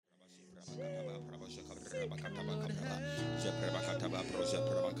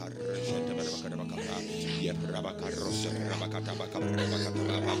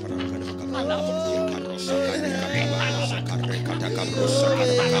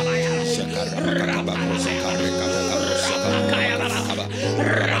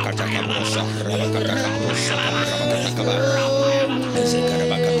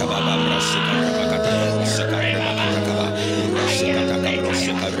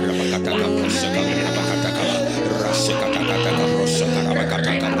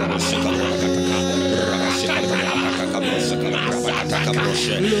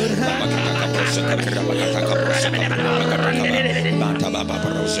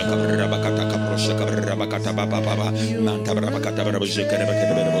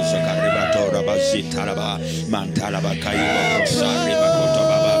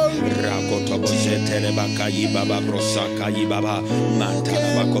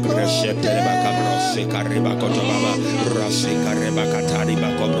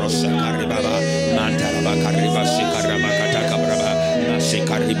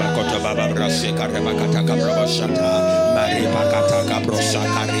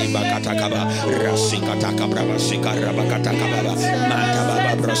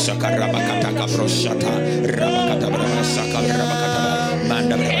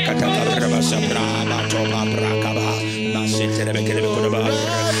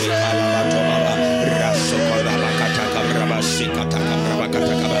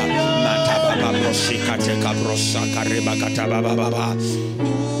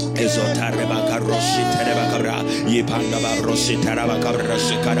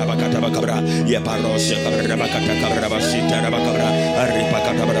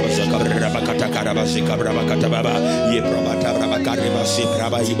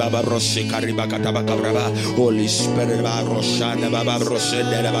Holy Spirit,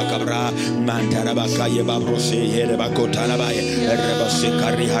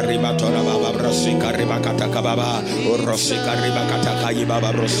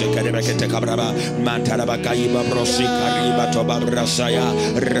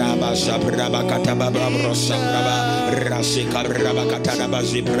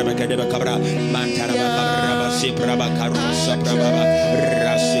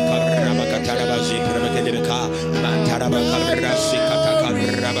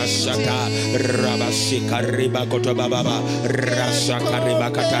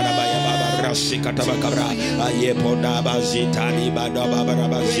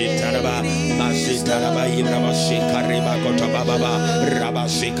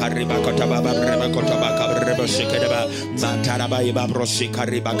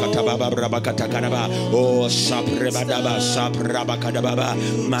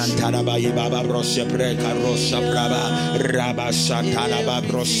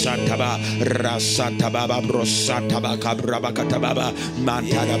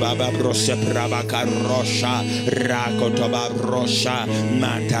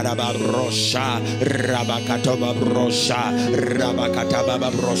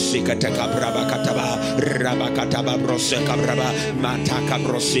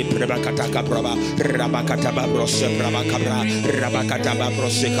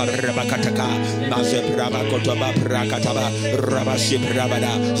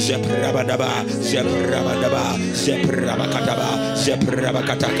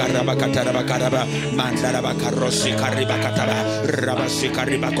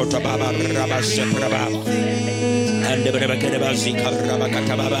 and the Rebekaba Zika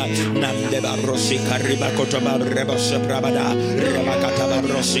Rabakatababa, Nandeba Rosika Ribakotoba Rebose Brabada, Rabakataba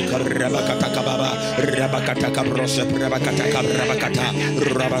Rosika Rabakatakababa, Rabakataka Rose Rabakataka Rabakata,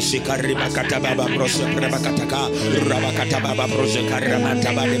 Rabasika Ribakatababa Rose Rabakataka, Rabakatababa Rosika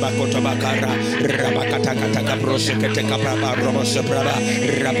Ramataba Ribakotobakara, Rabakataka Rosika Tekaba Robose Braba,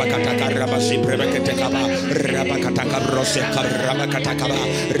 Rabakataka Rabasi Rebekatekaba, Rabakataka Rosika Rabakatakaba,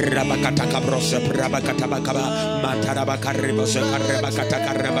 Rabakataka Rose Rabakatabakaba, Matarabakaribos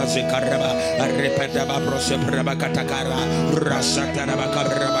Karabakatakarabasikaraba, Repetaba Brose Rabakatakara,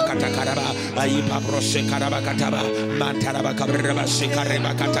 Rasatarabakarabakatakara, Aipa Brose Karabakataba,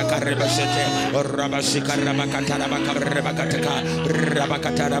 Matarabakabrabasikarabakatakarabasete, Rabasikarabakatarabakarakataka,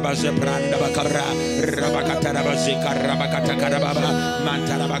 Rabakatarabazbrandabakara, Rabakatarabasikarabakatakara,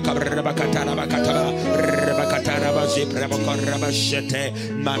 Matarabakabrabakatarabakataba, Rabakatarabas Rabazi Prabaka Rabashete,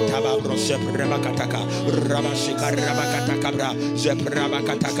 Mataba Brose Prabakataka, Rabashika Rabakatakabra,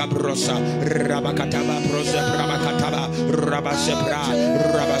 Zeprabakataka Brosa, Rabakataba Brose Prabakataba, Rabashepra,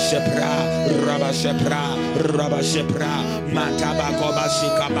 Rabashepra, Rabashepra, Rabashepra,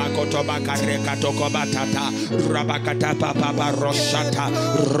 Matabakobashika Bakotoba Rekatokobatata, Rabakata Papa Rosata,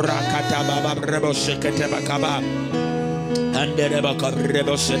 Rakata Baba Reboshekete Bakaba. And the Rebaka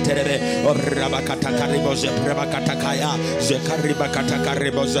Rebos Terebe or Rabakataka Rebos Prabakatakaya, Zekaribakataka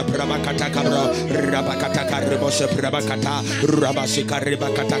Rebos Prabakatakabra, Rabakataka Rebos Prabakata, Rabasika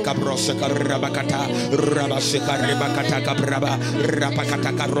Ribakataka Brosaka Rabakata, Rabasika Ribakataka Braba,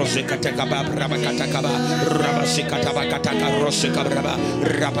 Rabakataka Rosikataka Rabakatakaba, Rabasika Tabakataka Rosika Braba,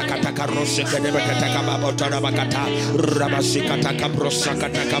 Rabakataka Rosika Rebakataka Botarabakata, Rabasika Taka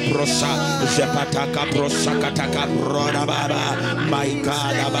Brosakataka Brosa, Zepataka Brosakataka Rodaba. My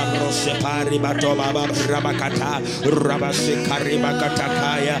God, Ababrose Paribato Baba Rabakata, Rabasikari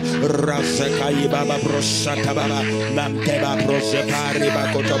Bakatakaya, Rasekai Baba Brosata Baba, Manteba Brose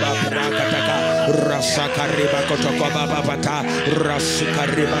Paribakotoba Rakataka, Rasakari Bakotokoba Babata,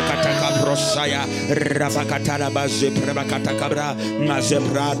 Rasikari Bakataka Brosaya, Rabakatara Bazip Rabakatakabra,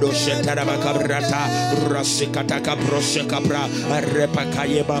 Mazebrado Shetarabakabrata, Rasikataka Brosekabra,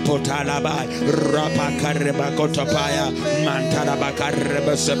 Repakayeba Potalaba, Rapakaribakotopaya. Mantara bakar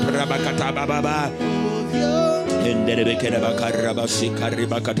rebase prabakata baba. Enderebekere bakaraba sikari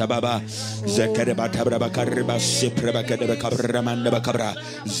bakata baba. Zekere batabra bakaraba siprabakade bakabramanda bakabra.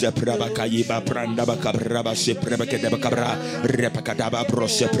 Zeprabakayi bapranda bakabraba siprabakade bakabra. Repakadaba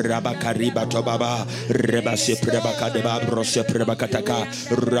brose prabakariba tobaba. Reba siprabakade brose prabakataka.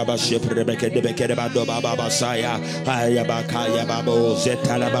 Raba siprabakade bekere badoba baba saya. Ayabakaya babo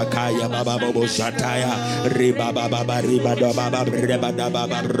zetalabakaya baba bobo zataya. Riba baba riba baba reba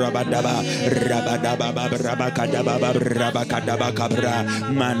baba rabadaba rabadaba rabakada baba rabakadaba kabra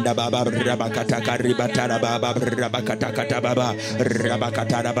manda baba rabakataka ribatara baba rabakataka baba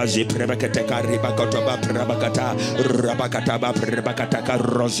rabakatara bazi prebakataka ribakotoba rabakata rabakataba rabakataka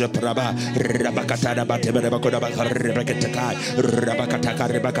rose praba rabakatara batebe bakodaba rabakataka rabakataka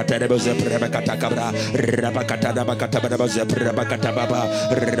ribakatara bazi prebakataka bra rabakatara bakataba bazi prebakata baba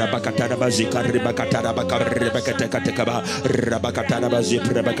rabakatara bazi karibakatara bakataka baba rabakatara bazi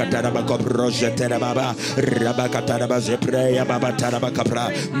prebakatara bakobrose terababa Rabakatara Bazepre, Babatara Bakapra,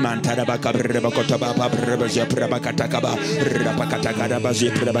 Mantara Bakabra Bakotaba, Rabazepra Bakatakaba, Rabakataka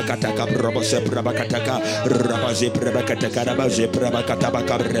Bazepra Bakataka, Robosepra Bakataka, Rabazepra Bakataka, Bazepra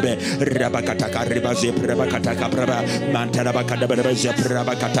Bakatabaka Rebe, Rabakataka Ribazepra Bakataka Brava, Mantara Bakadaba Zepra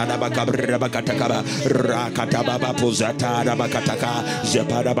Bakatana Bakabra Bakatakaba, Rakataba Pozata Bakataka,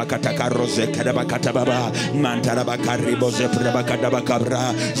 Zepara Bakataka Rose Kadabakatababa, Mantara Bakaribo Zepra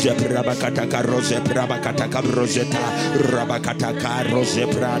Bakadabakabra, Zepra Bakataka Rose Prabakataka Rosetta, Rabakataka Rose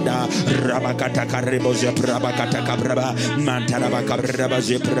Prada, Rabakataka Reboze Prabakataka Braba, Mantarabaka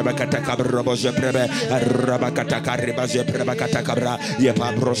Rabaze Prabakataka Roboze Prebe, Rabakataka Rebaze Prabakataka Bra,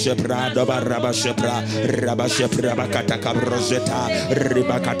 Yepa Brose Prada Barabasepra, Rabase Prabakataka Rosetta,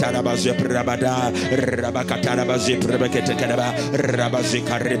 Ribakatarabaze Prabada, Rabakatarabaze Prabakataka,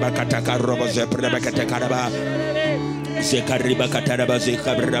 Rabazika Ribakataka Roboze Prabakataka. Zekariba Kataraba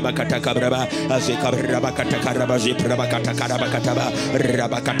Zekaraba Katakabraba, Azekaraba Katakaraba Zepraba Katakaraba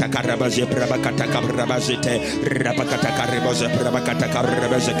Rabakatakaraba Zepraba Katakabraba Zete, Rabakatakaraba Zepraba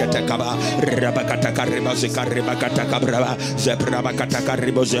Katakaraba Zekatakaba, Rabakatakaraba Zekariba Katakabraba, Zepraba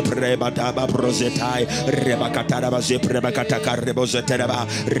Katakaribo Zepreba Daba Prozetai, Rebakataraba Zepreba Katakarabo Zeteraba,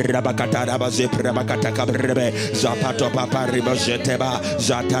 Rabakataraba Zepreba Katakabrebe, Zapato Papa Ribo Zeteba,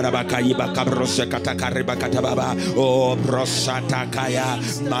 Zataraba Kaiba Kabrose Katakariba Katababa, oh Prosata Kaya,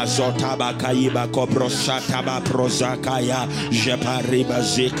 Mazota Bakaiba Kobrosata Prozakaya, Jepariba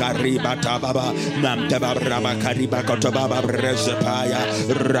Zikariba Tababa, Namtaba Rabakariba Kotobaba Rezepaya,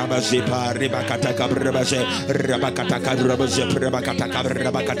 Rabazipa Ribakataka Rabaze, Rabakataka Rabaze, Rabakataka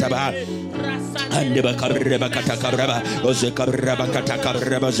Rabakataba. And the Bakabakatakabraba,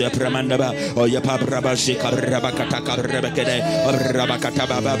 Ozekabrabakatakabraba, Zepramandaba, or Yapabrabashikabrabakatakabrakade, or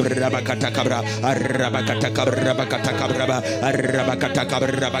Rabakatababa, Rabakatakabra, Rabakatakabrabakatakabraba,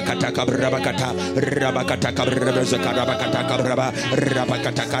 Rabakatakabrabakatakabrabakata, Rabakatakabrabazakarabatakabraba,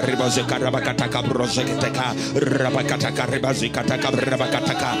 Rabakatakaribozekarabatakabrozekateka,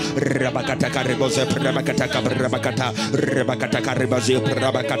 Rabakatakaribazikatakabrabakataka, Rabakatakaribozeprebakatakabrabakata,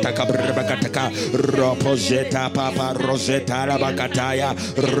 Rabakatakaribazeprebakatakabrabakataka, Roposeta Papa Rosetta Rabakataya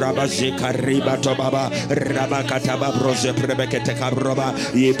Rabazika Ribato Baba Rabakataba Brose Prebeketeka Roba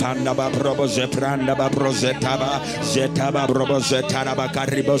Yipandaba Proboze Prandaba Brosetaba Zetaba Brobo Zetaraba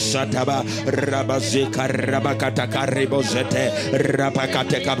Karibo Sataba Rabazika Rabakata Karibo Zete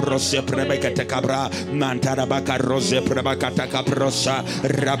Rapakate Cabrose Prebekate Cabra Mantarabaka Rose Prebakata Cabrosa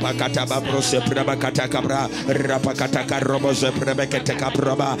Rapakata Babrose Prebakata Cabra Rapakata Carobose Prebekate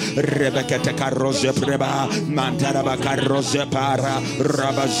Cabraba Rebekate Carose Preba Mantarabaka Rose Para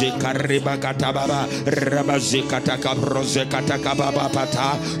Rabazika Ribakata Baba Rabazika Cabrose Katakababa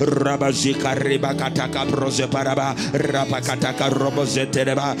Pata Rabazika Ribakata Cabrose Paraba Rapakataka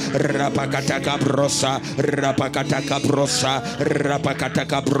Robozetereba Rapakataka Brosa Rapakataka Brosa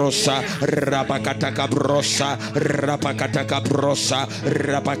Rapakataka Brosa Rapakataka Brosa Rapakataka Brosa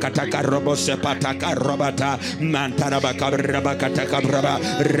Rapakataka Robose Pataka Robata Mantarabaka Rabakataka Braba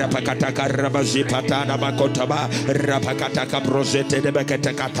Rapakataka Rabazipatana Bakotaba Rapakataka Brosete de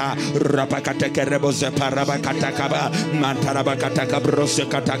Beketakata Rapakataka Rebose Parabakatakaba Mantarabakataka Brose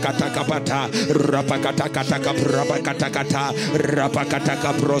Katakataka Pata Rapakataka Rapakatakata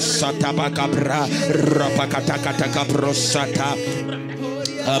Rapakataka Brosata Bakabra Rapakatakataka Brosata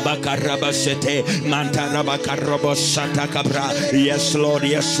Abakarabasete Mantarabakaroboshata Cabra. Yes, Lord,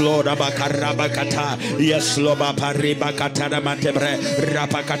 Abakarabakata. Yes, Lord, Paribakatana Matebre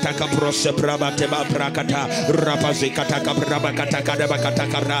Rapakataka Brose Brabateba Prakata Rapazikataka Brabakataka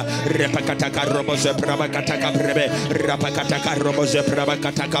Bakataka Repakataka Robose Brabakataka Brebe Rapakataka Robose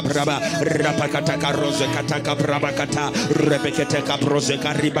Brabakataka Braba Rapakataka Rose Kataka Brabakata Repekataka Brose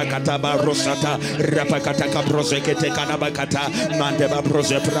Karibakata Barosata Rapakataka Brose Ketekanabakata Mandeba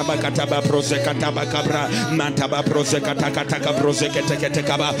Brose Prabakata Brose Kataba Cabra Mantaba Brose Katakataka Brose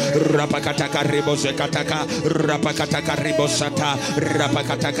Ketekaba Rapakataka Ribose Kataka Rapakataka Ribosata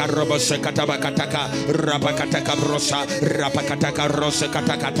Rapakataka Robose Katabakataka Rapakataka Brosa Rapakataka Rose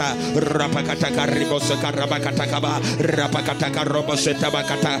Katakata Rapakataka Ribose Karabakatakaba Rapakataka Robose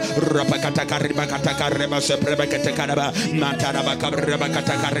Tabakata Rapakataka Ribakataka Rebose Prebeketekanaba Mantarabaka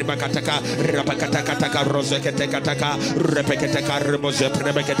Rebakataka Ribakataka Rapakataka Rose Ketekataka Repekataka Ribose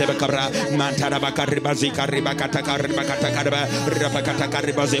Prebekatebakabra Mantarabaka Ribazika Ribakataka Ribakataka Rapakataka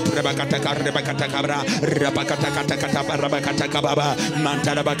Ribaze Prebakataka Ribakatakabra Rapakataka Rabakataka Baba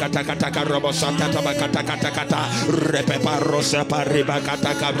Mantarabakataka Robosata Tabakatakata Repepa Rosa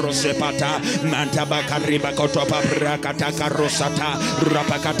Paribakataka Rosepata Mantabaka Ribakotopa Rakataka Rosata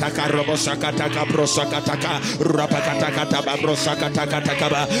Rapakataka Robosakataka Brosakataka Rapakataka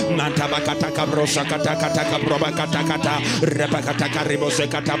Babrosakataka Mantabakataka Brosakataka Brobakatakata Repakataka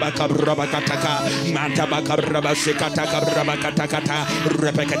Ribosekataka Brobakataka Mantabaka Rabasekataka Brabakatakata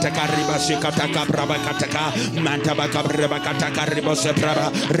Repakataka Ribasekataka Brabakataka Mantabaka Brabakataka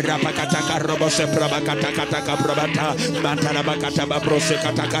Ribosepraba Rapakataka Robose Brabakataka Brabata Mantarabakata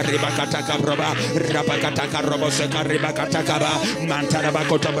Babrosekataka Ribakataka Broba Rapakataka Roboseka Ribakataka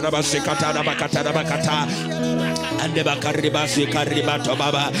Mantarabakota Brabasekata Bakata and the Bakaribasi Karibato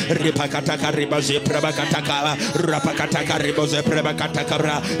Baba Ripakataka Ribazi Prabakataka Rapakataka Ribose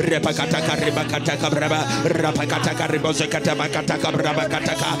Prabakataka Repakataka Ribakataka Braba Rapakataka Ribose Katabakataka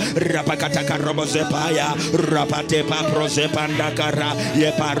Brabakataka Rapakataka Robose Paya Rapate Paprose Pandakara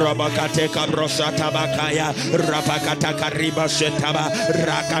Yepa Robakateka Brosa Tabakaya Rapakataka Ribose Taba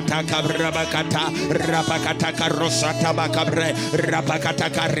Rakataka Brabakata Rapakataka Rosa Tabakabre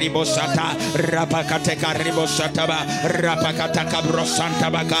Rapakataka Ribosata Rapakateka Ribosata Rapakataka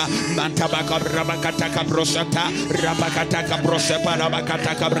Brosantabaka Mantabaka Rabakataka Brosata Rapakataka Brosepa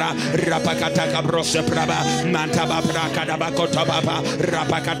Rabakataka Rapakataka Brosepraba Mantaba Brakadabakota Baba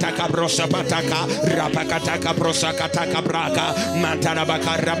Rapakataka Brosapataka Rapakataka Brosakataka Braka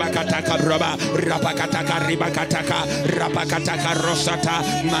Mantarabaka Rabakataka Broba Rapakataka Ribakataka Rapakataka Rosata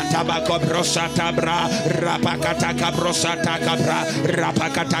Mantabako Brosata Bra Rapakataka Brosata Cabra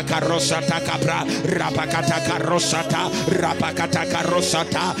Rapakataka Rosata Cabra Rapakataka Rosata Rapakataka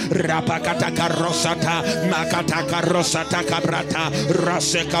Rosata Rapakataka Rosata Makataka Rosata Cabrata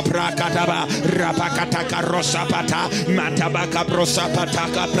Raseka Brakadaba Rapakataka Rosapata Matabaka Brosapata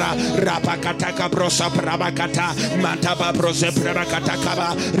Cabra Rapakataka Brosa Prabakata Mataba Brose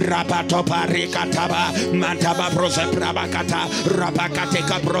Prabakatakaba Rapato Parikataba Mataba Brose Prabakata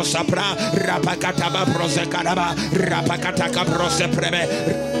Rapakateka Brosapra Rapakataba Brose Kadaba Rapakataka Brose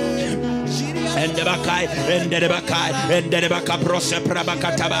Prebe and the Bakai, and the Bakai, and the Bacabrosa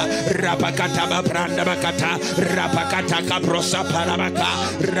Prabakataba, Rapakataba Brandabakata, Rapakataka Brosa Parabaka,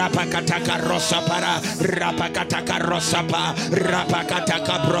 Rapakataka Rosa Para, Rapakataka Rosapa,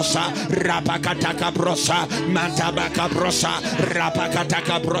 Rapakataka Brosa, Rapakataka Brosa, Mantabaka Brosa,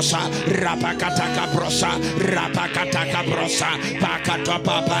 Rapakataka Brosa, Rapakataka Brosa, Rapakataka Brosa,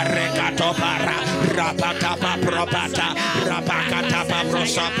 Pakatopa Parekatopara, Rapatapa Propata, Rapakatapa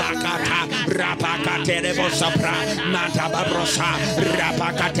Brosa Pakata. rapakate rebosapra manta babrosa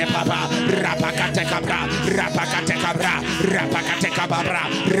rapakate papa rapakate kabra rapakate kabra rapakate kababra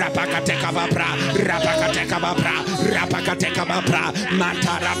rapakate kababra rapakate kababra rapakate kababra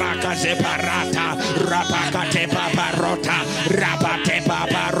manta rabaka separata rapakate papa rota rapate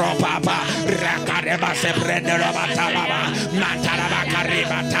papa ropapa rakareba seprende robata baba manta rabaka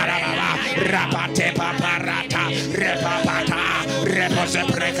ribata baba rapate papa rata repapata repose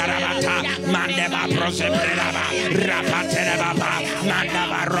prekarabata mandeba prose prelaba rapate baba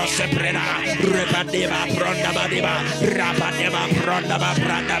mandaba rose prelaba repateba prondaba diba rapateba prondaba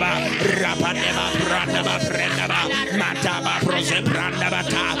prandaba rapateba prondaba prendaba mataba prose prandaba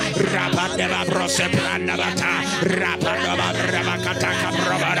ta rapateba prose prandaba ta rapateba rabakata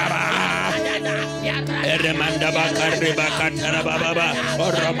kabrobaba Eremanda bakari bakatara baba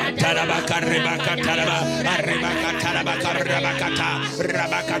oromantara bakari bakatara arrebakatara bakarabakata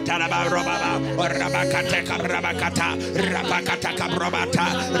rabakatara barobaba orabakate kabrabakata rabakata kabrobata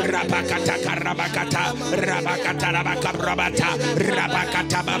rabakata karabakata rabakatara bakabrobata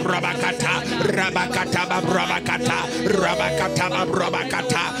rabakata babrobakata rabakata babrobakata rabakata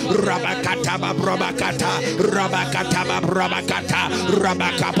babrobakata rabakata babrobakata rabakata babrobakata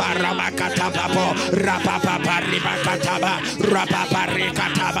rabakapa rabakata babo rapapa ribakataba rapapa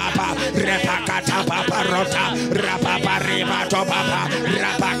rikataba repakataba rota rapapa ribato papa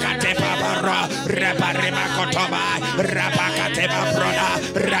rapakate papa reparima kotoba rapakate babroda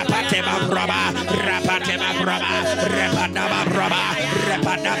rapate babroba rapate babroba repadaba broba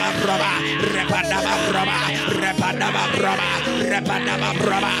repadaba broba repadaba broba repadaba broba repadaba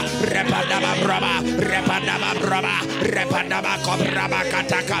broba repadaba broba repadaba broba repadaba kobraba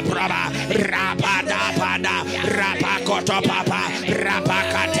kataka broba rapada pada rapakoto papa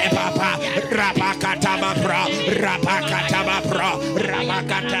rapakate papa rapakata babro rapakata babro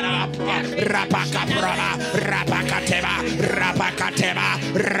rapakata babro rapakabraba rapakateba rapakateba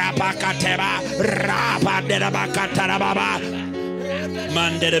rapakateba rapadera bakata baba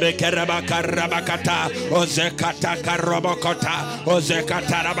Mandere Karabakarabakata, Ozekata Karobokota,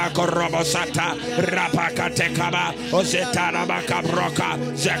 Ozekata Rabakorobosata, Rapakatekaba, Ozetarabakabroka,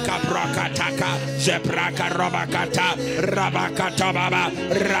 Zekabrokataka, Zepraka Robakata, Rabakata Baba,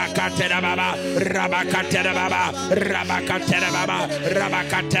 Rakatera Baba, Rabakatera Baba, Rabakatera Baba,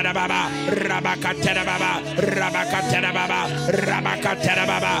 Rabakatera Baba, Rabakatera Baba, Rabakatera Baba, Rabakatera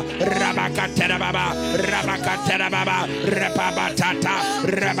Baba, Rabakatera Baba, Rabakatera Baba, Rababatata,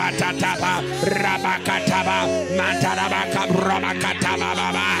 Rabatataba, Rabakataba, Mantarabaka, Rabakataba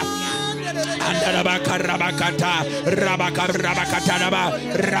Baba. Andarabaka Rabakata, Rabaka Rabakataraba,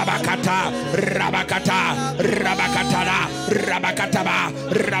 Rabakata, Rabakata, Rabakatara, Rabakataba,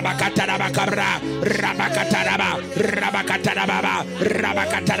 Rabakatarabakabra, Rabakataraba, Rabakatarababa,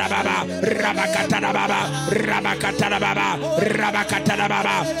 Rabakatarababa, Rabakatarababa, Rabakatarababa,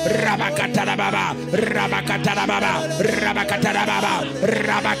 Rabakatarababa, Rabakatarababa, Rabakatarababa, Rabakatarababa,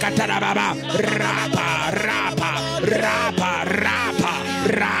 Rabakatarababa, Rapa, Rapa, Rapa, Rapa,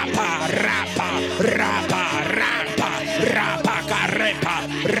 Rapa, Rapa, Rapa, Rapa, Rapakarepa,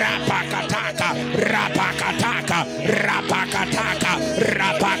 Rapakataka, Rapakataka, Rapakataka,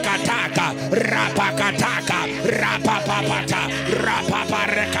 Rapakataka, Rapakataka, Rapapapata,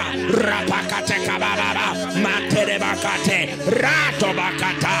 Rapapareka, Rapakateka Baba, Materebakate,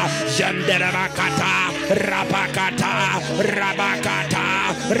 Ratobakata, Jenderebakata, Rapakata, Rabakata,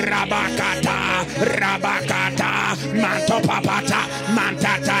 Rabakata, Rabakata, Mantopapata,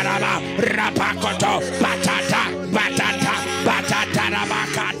 Mantataraba, Rapakoto, Batata, Batata, Batata,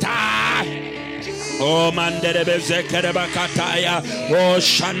 Rabakata. Oh Manderebe Zekerebakataya, oh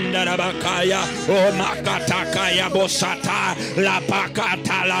Shandarabakaya, oh Makatakaya Bosata,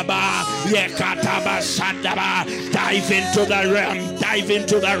 Lapakata Laba, Yekataba Sandaba, dive into the realm, dive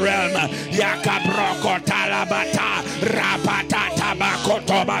into the realm, Yakabroko Talabata, Rapata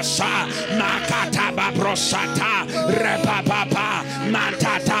Tabakotobasa, Makataba Brosata, Repapapa,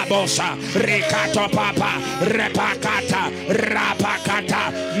 Mantatabosa, Rikato Papa, Repakata,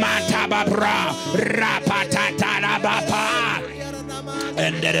 Rapakata, Mantababra, Rapatatarabapa.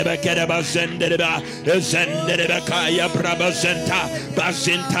 Enderebekereba zendereba zenderebekaya brabazenta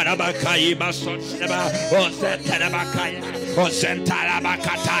bazintarabakaya basoneba ozentarabakaya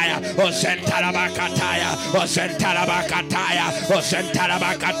ozentarabakataya ozentarabakataya ozentarabakataya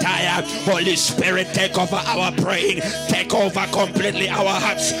ozentarabakataya. Holy Spirit, take over our praying, take over completely our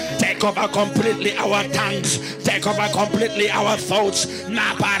hearts, take over completely our tongues, take over completely our thoughts.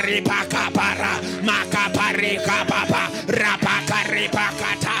 Naparipakapara makaparikapapa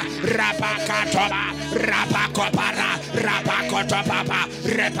rapakaripakata rapakatoba Rapakopara, Rapakotopapa,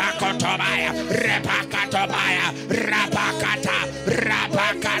 Repakotobaya, Repakatobaya, Rapakata,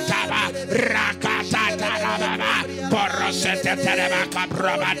 Rapakataba, Rakasatarababa, Porosete Terebaka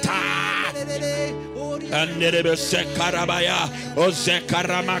Probata. And it is Sekarabaya,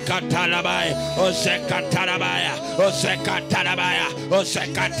 Osekaramacatalabaya, Osekatarabaya, Osekatarabaya,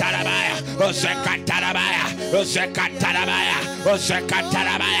 Osekatarabaya, Osekatarabaya, Osekatarabaya,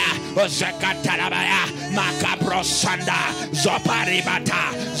 Osekatarabaya, Osekatarabaya, Macabrosanda, Zoparibata,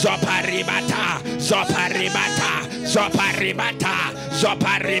 Zoparibata, Zoparibata, Zoparibata,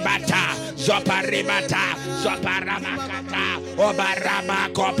 Zoparibata, Zoparibata, Zoparamacata, Obarama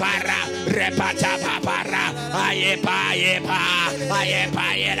Copara, Repata Papara, Ayepa, Ayepa, Ayepa,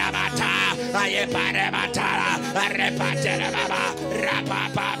 Yerabata, Ayepa, Rebatara, Repaterababa,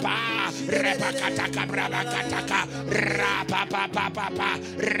 Rapapapa, Repacataca, Brabacataca, Rapapapa,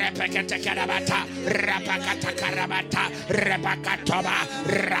 Repacatacarabata, Rapacatacarabata, Repacatoba,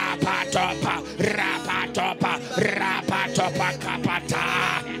 Rapatopa, Rapatopa, Rapatopa Capata.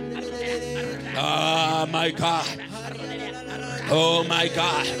 Oh my God. Oh my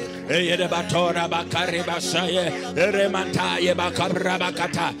God. Eyebatora bakariba saye remanta ye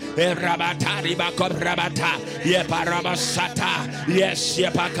bakabrabakata erabatari bakabrabata ye parabasata yes ye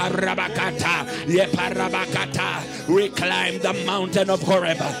bakabrabakata ye parabakata. We climb the mountain of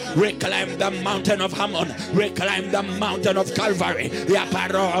Horeb, we climb the mountain of Hammon, we climb the mountain of Calvary, ya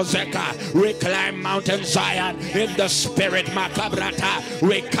parozeka. We climb Mountain Zion in the spirit makabrata.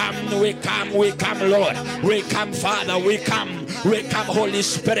 We come, Lord, we come, Father, we come, Holy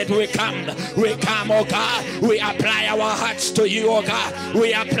Spirit, we come, oh God. We apply our hearts to you, oh God.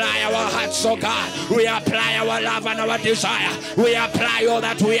 We apply our hearts, oh God. We apply our love and our desire. We apply all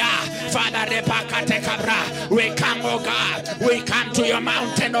that we are, Father. We come, oh God. We come to your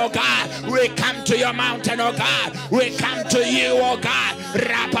mountain, oh God. We come to your mountain, oh God. We come to you, oh God.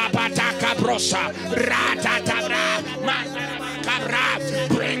 Rapapataka brosa, ratatabra,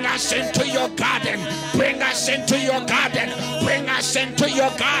 bring us into your garden. Bring us into your garden. Bring us into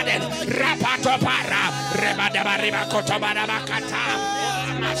your garden. Rapatopara, Rebadabariba Kotobarabakata,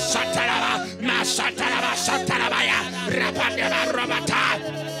 Masataraba, Satarabaya, Rapadaba Robata.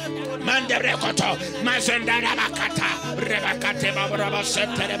 Manderekoto, Mazendara Bakata, Rebakate Babroba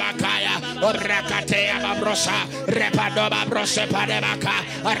Seterebakaya, Orakate Babrosa, Repadoba Brose Padebaka,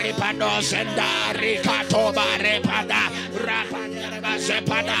 Ripado Zenda, Ricatoba Repada, Rapadaba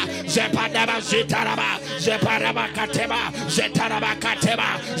Zepada, Zepadaba Zitaraba, Zeparabakateba,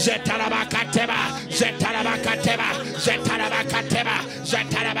 Zetarabakateba, Zetarabakateba, Zetarabakateba, Zetarabakateba,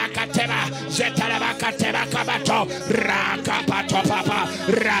 Zetarabakateba, Zetarabakateba Kabato, Rakapato Papa,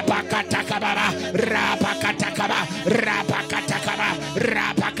 Rapakatakaba, Rapakatakaba, Rapakatakaba,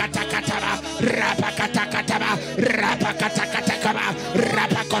 Rapakatakataba, Rapakatakataba, Rapakatakataba,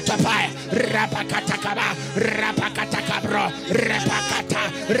 Rapakotapaya, Rapakatakaba, Rapakatakabro, Rapakata,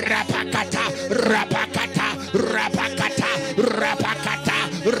 Rapakata, Rapakata, Rapakata, Rapakata,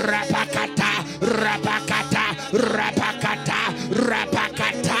 Rapakata, Rapakata, Rapakata,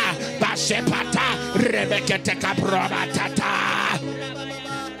 Rapakata, Basepata, Rebekete Cabrobatata.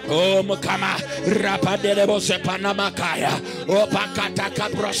 Oh Mukama, Rapadelebo Sepanamakaya, O Pakata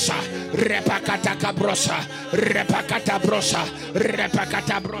Cabrosa, Repakata Cabrosa, Repakata Brosa,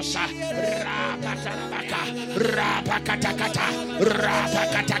 Repakata Brosa, Rapatabaka, Rapakatakata,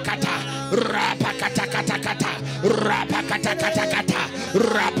 Rapakatakata, Rapakatakata, Rapakatakata,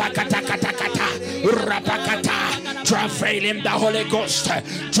 Rapakatakata, Rapakata. Travail in the Holy Ghost,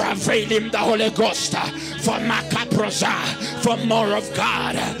 travail in the Holy Ghost, for Makaprosa, for more of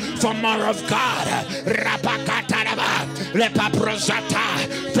God, for more of God. Rapakataraba, Lepaprosata,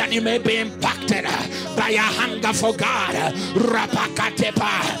 that you may be impacted by a hunger for God.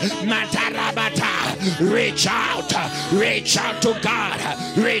 Rapakatepa, Matarabata, reach out to God,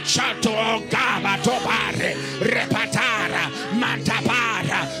 reach out to Ogaba Tobare, Repatara,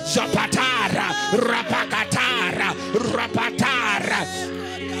 Mantapara, Zopatara, Rapakatara, Rapatara.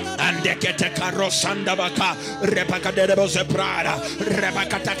 And the Ketekarosanda Baka, Repacadebo Zeprada,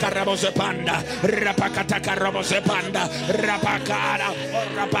 Repacataca Rabose Panda, Rapacataca Rabose Panda, Rapacada,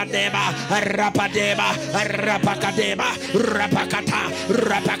 Rapadeba, Rapadeba, Rapacadeba, Rapacata,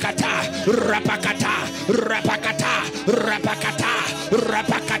 Rapacata, Rapacata, Rapacata, Rapacata,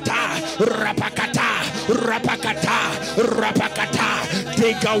 Rapacata, Rapacata, Rapacata, Rapacata.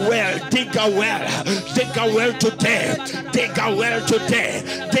 Dig a well, dig a well, dig a well today, dig a well today,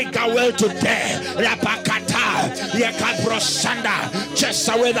 dig a well today. Rapakata, Yakabrosanda, chase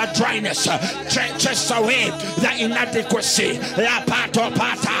away the dryness, chase away the inadequacy.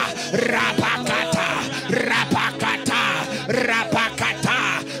 Rapatopata, Rapakata,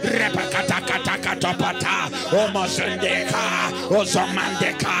 Rapata, Omozendeka,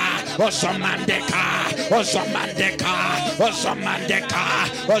 Ozomandeka, Ozomandeka, Ozomandeka, Ozomandeka,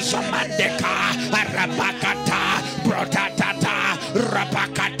 Ozomandeka, Arabakata, Brotatata,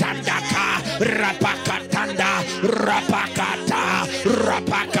 Rapakatandaka, Rapakatanda, Rapakata,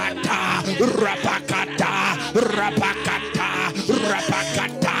 Rapakata, Rapakata, Rapakata,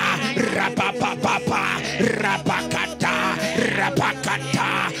 Rapakata, Rapapapa, Rapakata, Rapakata,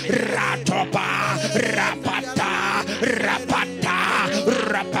 Ratopa, Rapata, Rapata,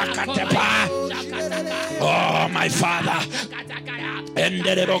 Rapakatapa. Oh, my Father.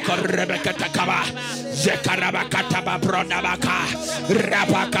 Endereboka Rebecca Takaba, Zekarabakataba Brodabaka,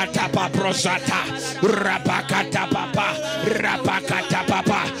 Rapakatapa Prosata, Rapakata Papa, Rapakata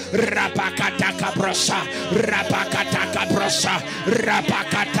Papa, Rapakataka Brosa, Rapakataka Brosa,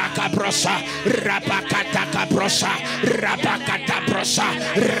 Rapakataka Brosa, Rapakataka Brosa, Rapakata Brosa,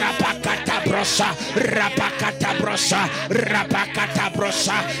 Rapakata Brosa, Rapakata Brosa, Rapakata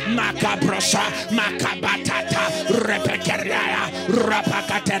Brosa, Makabrosa, Makabatata, Repekeria.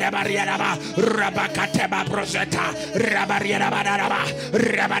 Rapakateba Bariaba, Rabakateba Proseta, Rabariaba,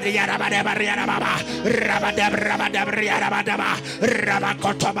 Rabadiaba, Rabadabra,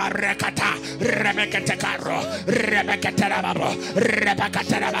 Rabakotoba Rekata, Rebekatecaro, Rebekatarabo,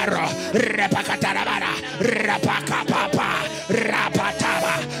 Rebakatarabaro, Repakatarabara, Rapaka Papa,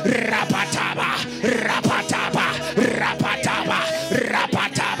 Rapataba, Rapataba, Rapataba, Rapataba,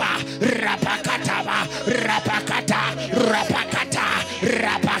 Rapataba, Rapakataba, Rapakata, Rapakata,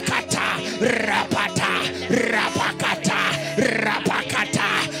 Rapakata, Rapata, Rapakata, Rapakata,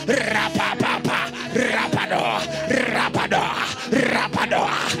 Rapapapa, Rapado, Rapado, Rapado,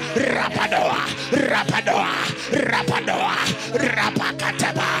 Rapado, Rapado, Rapado,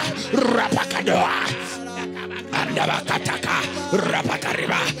 Rapakataba, Rapakadoa. Andabakataka,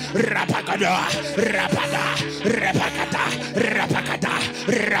 Rapakariba, Rapakadoa, Rapada, Rapakata, Rapakata,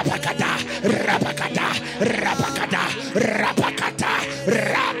 Rapakata, Rapakata, Rapakata, Rapakata,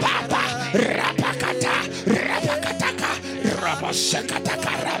 Rapapa, Rapakata, Rapakataka,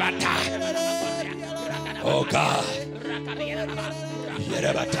 Raposekataka, Rabata. Oh God,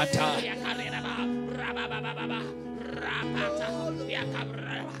 Yerebatata.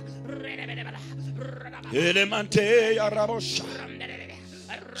 Elemante Arabosha.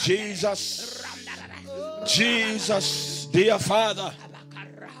 Jesus, Jesus, dear Father.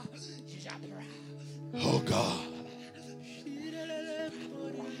 Oh God.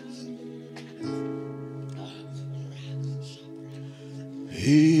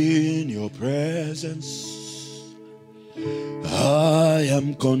 In your presence, I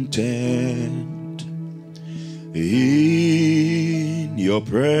am content. In your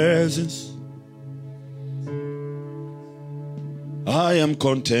presence, I am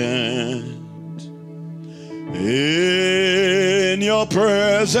content. In your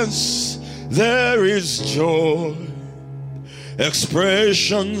presence there is joy,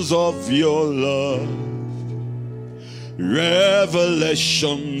 expressions of your love,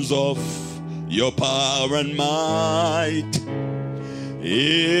 revelations of your power and might.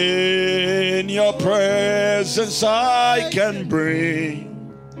 In your presence I can bring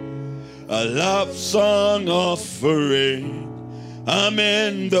a love song offering. I'm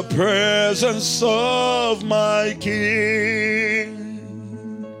in the presence of my King.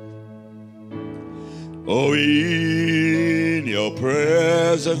 Oh, in your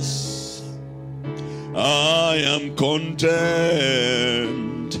presence I am content.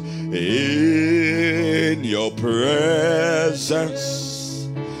 In your presence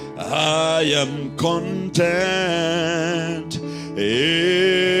I am content.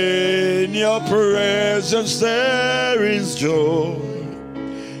 In your presence there is joy,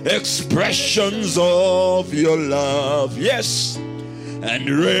 expressions of your love, yes, and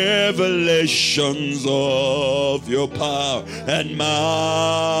revelations of your power and might.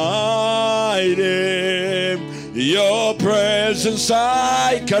 In your presence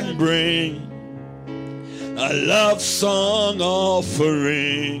I can bring a love song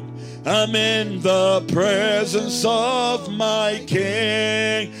offering. I'm in the presence of my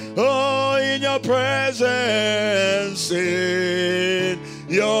King. Oh, in your presence, in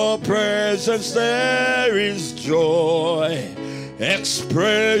your presence there is joy,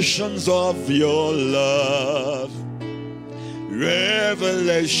 expressions of your love,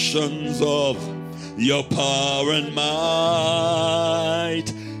 revelations of your power and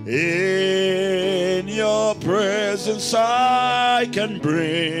might. In your presence I can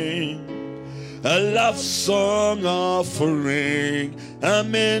bring a love song offering.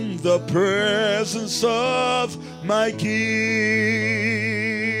 I'm in the presence of my King.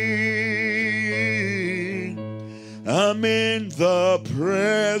 in the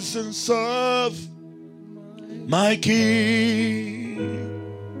presence of my King.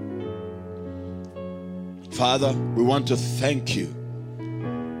 Father, we want to thank you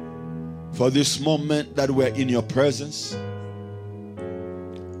for this moment that we're in your presence.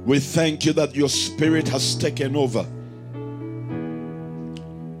 We thank you that your Spirit has taken over.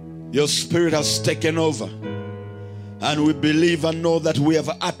 Your Spirit has taken over. And we believe and know that we have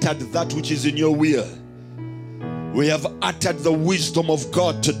uttered that which is in your will. We have uttered the wisdom of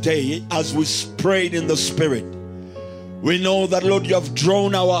God today as we prayed in the Spirit. We know that, Lord, you have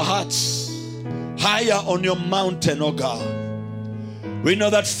drawn our hearts higher on your mountain, oh God. We know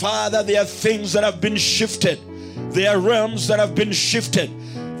that, Father, there are things that have been shifted. There are realms that have been shifted.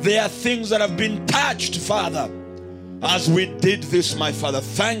 There are things that have been touched, Father, as we did this, my Father.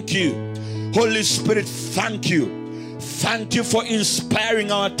 Thank you. Holy Spirit, thank you. Thank you for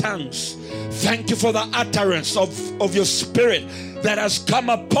inspiring our tongues. Thank you for the utterance of your Spirit that has come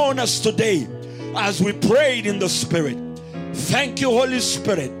upon us today as we prayed in the Spirit. Thank you, Holy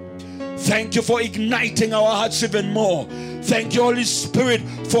Spirit. Thank you for igniting our hearts even more. Thank you, Holy Spirit,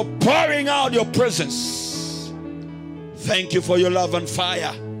 for pouring out your presence. Thank you for your love and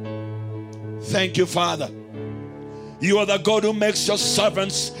fire. Thank you, Father. You are the God who makes your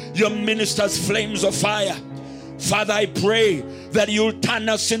servants, your ministers, flames of fire. Father, I pray that you'll turn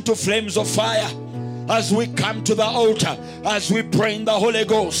us into flames of fire as we come to the altar, as we pray in the Holy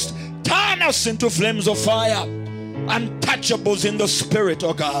Ghost. Turn us into flames of fire, untouchables in the Spirit,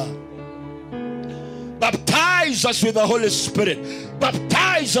 oh God. Baptize us with the Holy Spirit.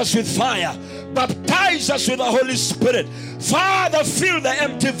 Baptize us with fire. Baptize us with the Holy Spirit. Father, fill the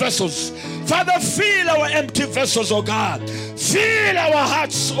empty vessels. Father, fill our empty vessels, oh God. Fill our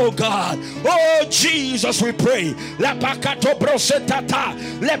hearts, oh God. Oh Jesus, we pray. Let the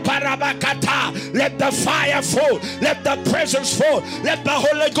fire fall. Let the presence fall. Let the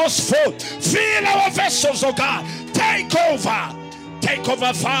Holy Ghost fall. Fill our vessels, oh God. Take over. Take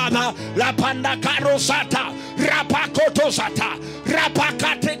over, Father. La panda karosata, rapakotosata,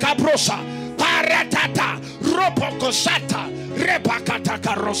 rapakate kabrosa, paratata, ropokosata, repakata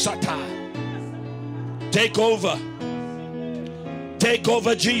karosata. Take over. Take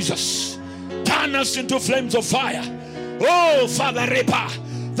over, Jesus. Turn us into flames of fire. Oh, Father, Repa,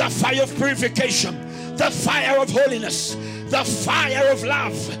 the fire of purification, the fire of holiness, the fire of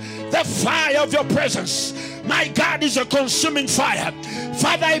love, the fire of your presence. My God is a consuming fire.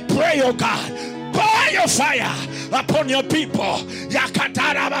 Father, I pray, oh God, pour your fire upon your people.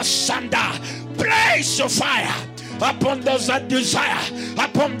 Yakatarabasanda, place your fire upon those that desire,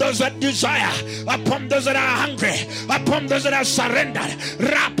 upon those that desire, upon those that are hungry, upon those that are surrendered.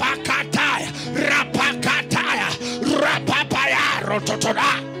 Rapakataya, rapakataya, rapapaya,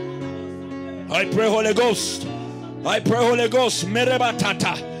 rototoda. I pray, Holy Ghost. I pray, Holy Ghost.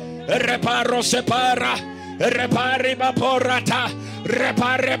 Merebatata, reparo separa, repari vaporata,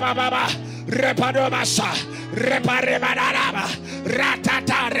 repare bababa, reparobasa, repare badaraba,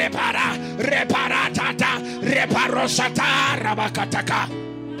 ratata, repara, reparatata, reparosata, rabakataka.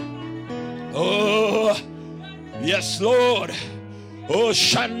 Oh, yes, Lord. Oh,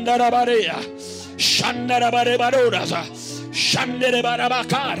 Shandarabaria, Shandarabarebarodaza,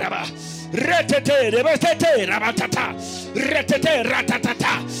 Shandarabakaraba. Retete, retete, rabatata, retete,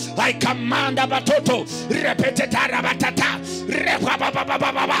 ratatata. I command abatoto, repeteta, rabatata,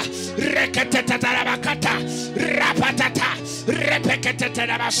 repababababa, reketeta, rabakata, rapatata, repeketeta,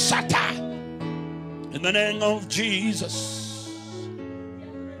 rabasata. In the name of Jesus.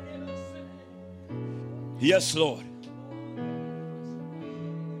 Yes, Lord.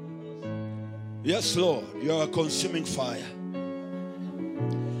 Yes, Lord. You are a consuming fire.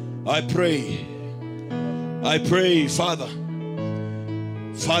 I pray, Father,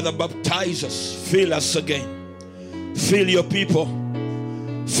 baptize us, fill us again, fill your people,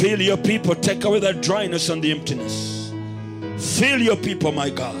 take away the dryness and the emptiness, fill your people, my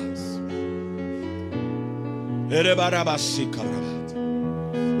God.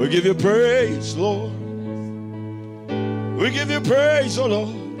 We give you praise, Lord. We give you praise, oh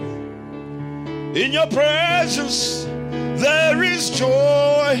Lord. In your presence there is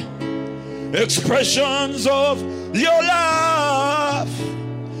joy, expressions of your love,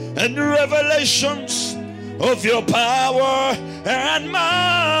 and revelations of your power and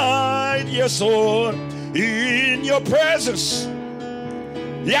might. Yes, Lord, in your presence.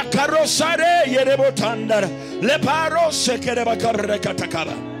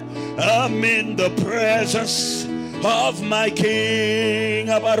 I'm in the presence of my King.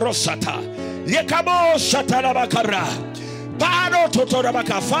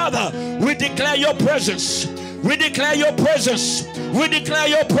 Father, we declare your presence. We declare your presence. We declare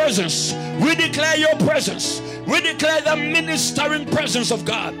your presence. We declare your presence. We declare the ministering presence of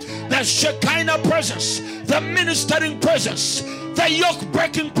God, the Shekinah presence, the ministering presence, the yoke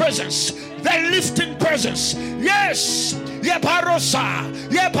breaking presence, the lifting presence. Yes, Yeparosa,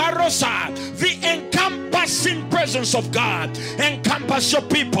 the encompassing presence of God. Encompass your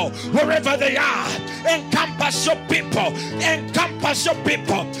people wherever they are. Encompass your people. Encompass your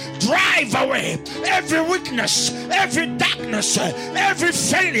people. Drive away every weakness, every darkness, every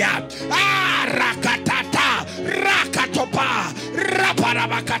failure. Rakatata, rakatopa,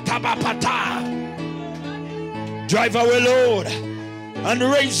 raparabakatabapata. Drive away, Lord, and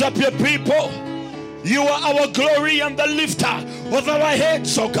raise up your people. You are our glory and the lifter of our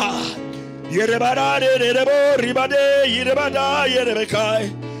heads, oh God.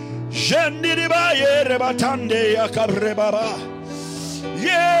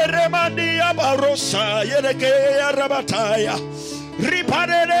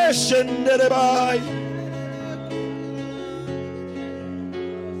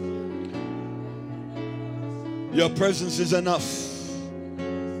 Your presence is enough.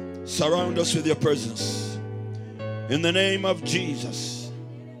 Surround us with your presence. In the name of Jesus.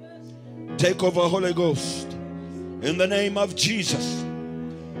 Take over, Holy Ghost. In the name of Jesus.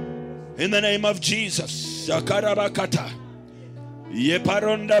 In the name of Jesus.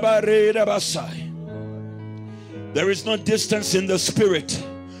 There is no distance in the spirit.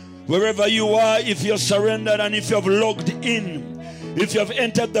 Wherever you are, if you're surrendered and if you have logged in, if you have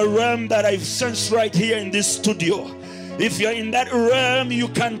entered the realm that I've sensed right here in this studio, if you're in that realm, you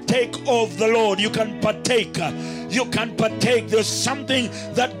can take of the Lord. You can partake. You can partake. There's something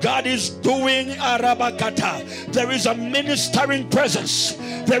that God is doing. Arabakata. There is a ministering presence.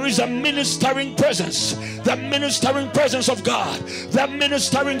 There is a ministering presence. The ministering presence of God. The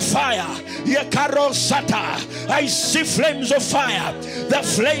ministering fire. Yakarosata. I see flames of fire. The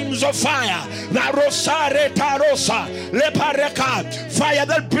flames of fire. La rosareta rosa. Lepareka. Fire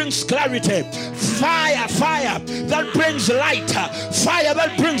that brings clarity. Fire that brings light. Fire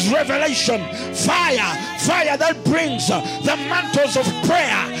that brings revelation. Fire that brings the mantles of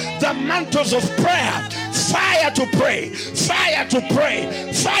prayer. The mantles of prayer. Fire to pray. Fire to pray.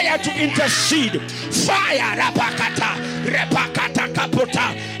 Fire to intercede. Fire. Rapakata. Repakata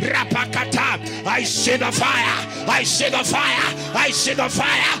kaputa. Rapakata. I see the fire. I see the fire. I see the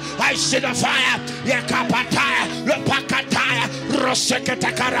fire. I see the fire. Yakapata. Repakata.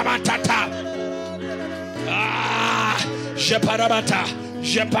 Roseketa karabatata. Jeparabata,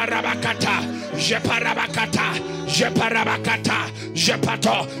 Jeparabakata, Jeparabakata, Jeparabakata,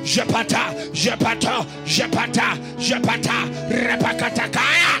 Jepato, Jepata, Jepato, Jepata, Jepata,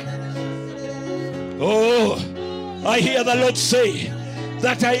 Repakatakaya. Oh, I hear the Lord say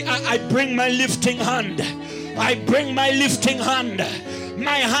that I bring my lifting hand. I bring my lifting hand.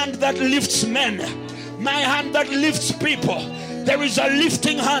 My hand that lifts men. My hand that lifts people. There is a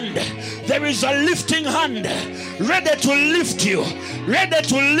lifting hand. There is a lifting hand ready to lift you. Ready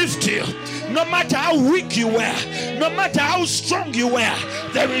to lift you. No matter how weak you were, no matter how strong you were,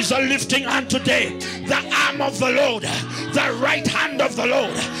 there is a lifting hand today. The arm of the Lord, the right hand of the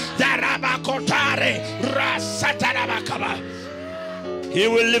Lord. He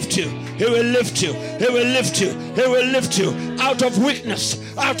will lift you. He will lift you. He will lift you. He will lift you out of weakness,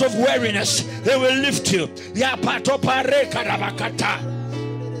 out of weariness. He will lift you.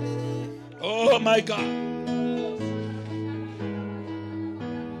 Oh my God.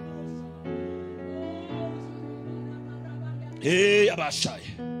 Hey, Abashai.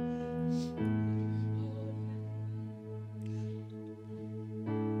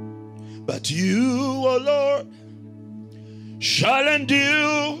 But you, O Lord, shall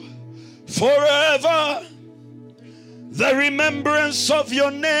endure forever the remembrance of your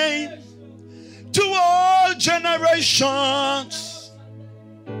name to all generations.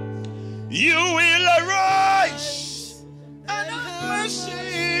 You will arise and have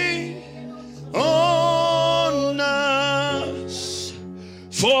mercy on us,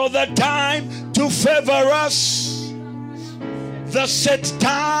 for the time to favor us, the set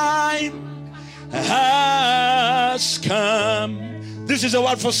time has come. This is a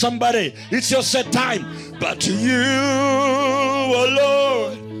word for somebody. It's your set time. But you, O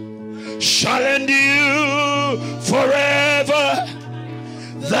Lord, shall endure forever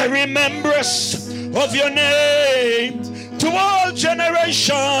the remembrance of your name to all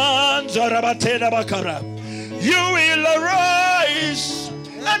generations. You will arise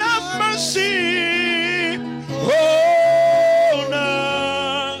and have mercy on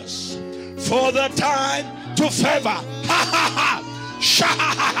us, for the time to favor. Ha ha ha. Sha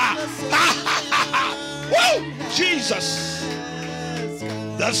ha ha ha. Ha ha ha ha. Woo! Jesus.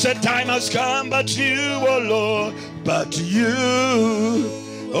 The set time has come, but you, oh Lord, but you,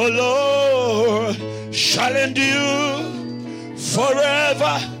 oh Lord, shall endure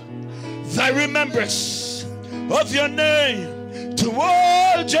forever thy remembrance of your name to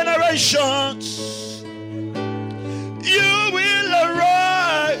all generations. You will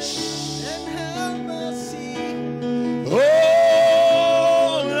arise and have mercy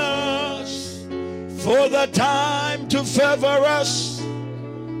on us, for the time to favor us.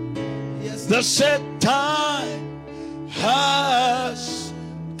 The set time has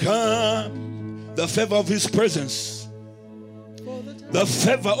come. The favor of his presence. The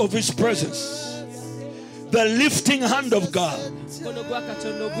favor of his presence. The lifting hand of God.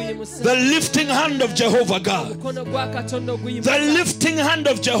 The lifting hand of Jehovah God. The lifting hand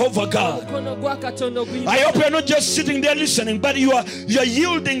of Jehovah God. I hope you're not just sitting there listening, but you're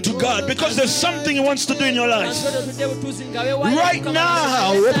yielding to God, because there's something he wants to do in your life. Right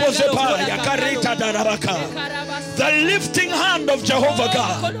now, the lifting hand of Jehovah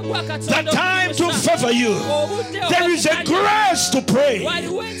God. The time to favor you. There is a grace to pray.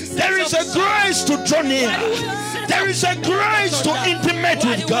 There is a grace to draw near. There is a grace to intimate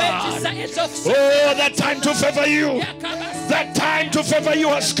with God. Oh, that time to favor you. That time to favor you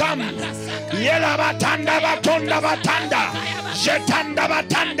has come. Yela batanda batonda batanda. Jetanda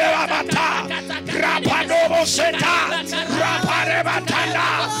batanda babata. Rapadobo seta. Rapare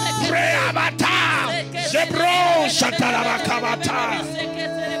batanda. Prea bata. Zebro shatarabakabata.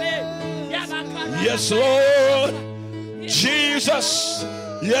 Yes, Lord. Jesus.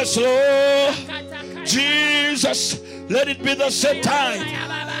 Yes, Lord. Jesus, let it be the set time.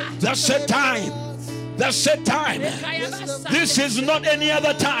 The set time. The set time. This is not any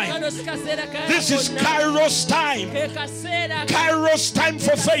other time. This is Kairos time. Kairos time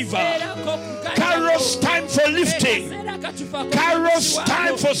for favor. Kairos time for lifting. Kairos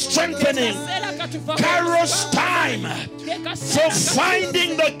time for strengthening. Kairos time for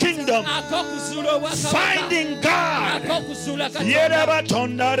finding the kingdom. Finding God.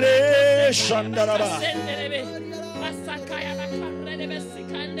 Yedabatondare shandaraba.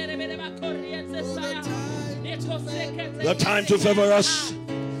 The time to favor us.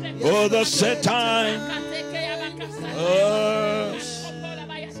 Oh, the set time.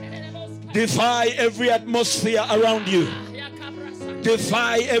 Defy every atmosphere around you.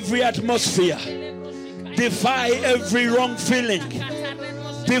 Defy every atmosphere. Defy every wrong feeling.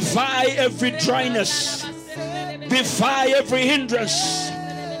 Defy every dryness. Defy every hindrance.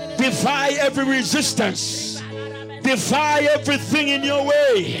 Defy every resistance. Defy everything in your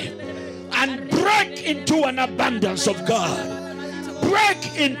way. And break into an abundance of God.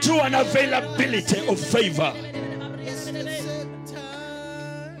 Break into an availability of favor.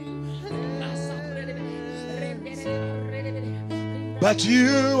 But you,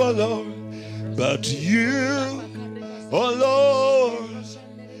 oh Lord, but you, oh Lord,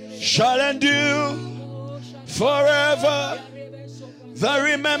 shall endure forever the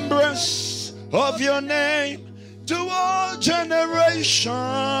remembrance of your name to all generations.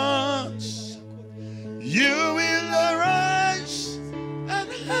 You will arise and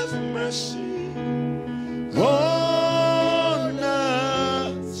have mercy on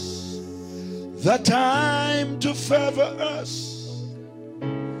us. The time to favor us.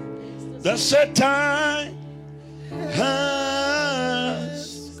 The set time has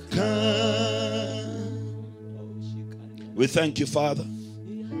come. We thank you, Father,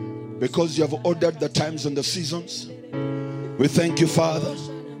 because you have ordered the times and the seasons. We thank you, Father,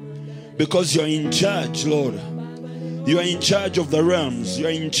 because you're in charge, Lord. You are in charge of the realms. You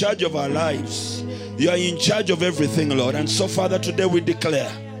are in charge of our lives. You are in charge of everything, Lord. And so, Father, today we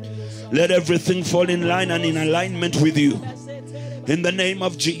declare, let everything fall in line and in alignment with you. In the name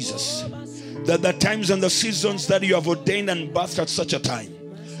of Jesus, that the times and the seasons that you have ordained and birthed at such a time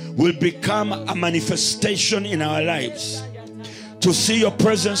will become a manifestation in our lives. To see your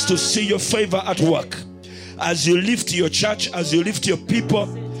presence, to see your favor at work. As you lift your church, as you lift your people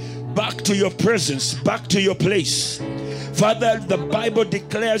back to your presence, back to your place. Father, the Bible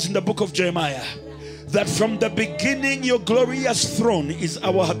declares in the book of Jeremiah that from the beginning your glorious throne is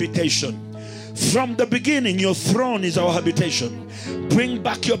our habitation. From the beginning, your throne is our habitation. Bring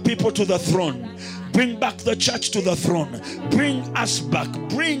back your people to the throne. Bring back the church to the throne. Bring us back.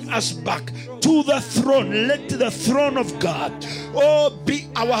 Bring us back to the throne. Let the throne of God, be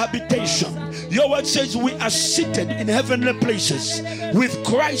our habitation. Your word says we are seated in heavenly places with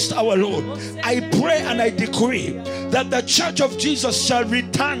Christ our Lord. I pray and I decree that the church of Jesus shall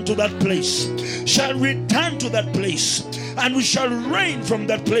return to that place. Shall return to that place. And we shall reign from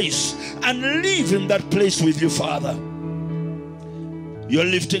that place and live in that place with you, Father. Your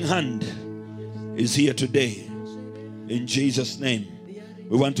lifting hand is here today. In Jesus' name,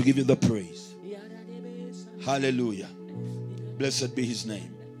 we want to give you the praise. Hallelujah. Blessed be his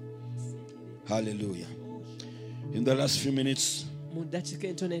name. Hallelujah. In the last few minutes,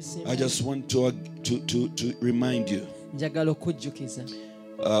 I just want to remind you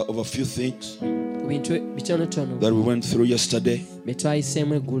of a few things that we went through yesterday.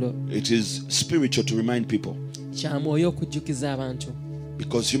 It is spiritual to remind people,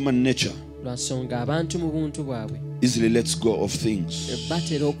 because human nature easily lets go of things.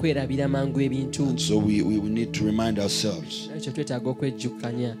 And so we need to remind ourselves.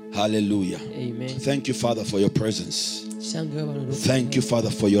 Hallelujah. Amen. Thank you, Father, for your presence. Thank you,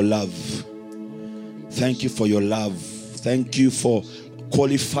 Father, for your love. Thank you for your love. Thank you for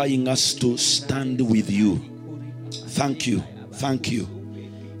qualifying us to stand with you. Thank you. Thank you.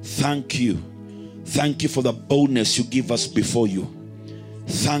 Thank you. Thank you for the boldness you give us before you.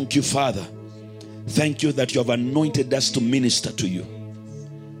 Thank you, Father. Thank you that you have anointed us to minister to you.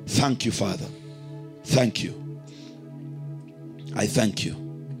 Thank you, Father. Thank you. I thank you.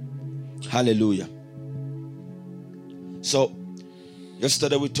 Hallelujah. So,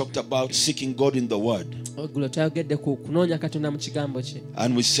 yesterday we talked about seeking God in the Word.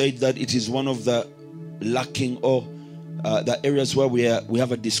 And we said that it is one of the lacking or the areas where we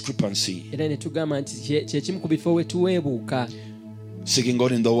have a discrepancy. Seeking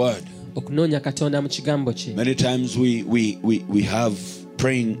God in the Word. Many times we have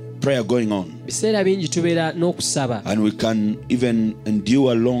prayer going on, and we can even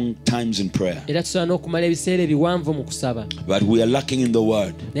endure long times in prayer, but we are lacking in the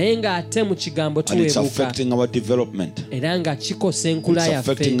Word, and it's affecting our development, it's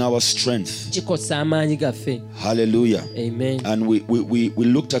affecting our strength. Hallelujah. Amen. And we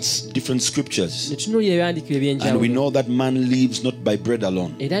looked at different scriptures, and we know that man lives not by bread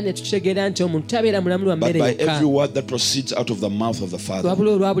alone, but by every word that proceeds out of the mouth of the Father.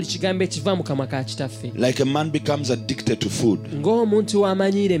 Like a man becomes addicted to food,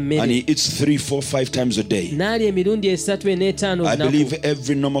 and he eats 3, 4, 5 times a day. I believe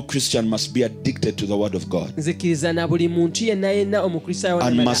every normal Christian must be addicted to the Word of God, and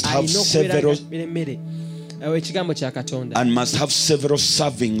must have several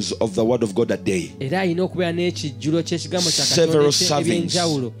servings of the Word of God a day. Several servings.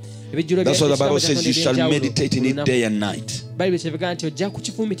 That's what the Bible says, you shall meditate in it day and night.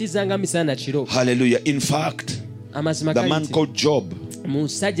 Hallelujah. In fact, the man called Job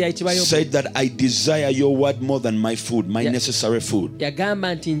said that I desire your word more than my food, my necessary food. We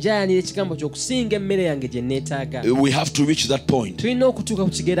have to reach that point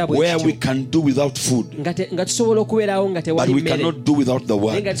where we can do without food, but we cannot do without the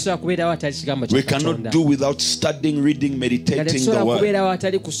word. We cannot do without studying, reading, meditating the word.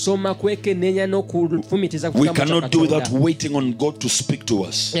 We cannot do without waiting on God to speak to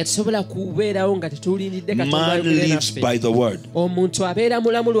us. Man lives by the word.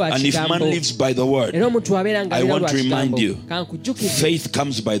 And if man lives by the word, I want to remind you, faith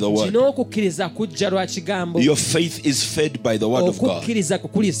comes by the word. Your faith is fed by the word of God.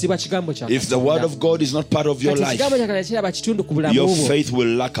 If the word of God is not part of your life, your faith will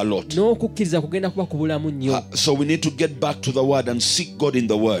lack a lot. So we need to get back to the word and seek God in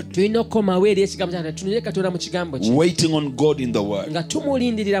the word. Waiting on God in the word.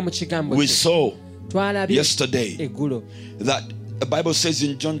 We saw yesterday that the Bible says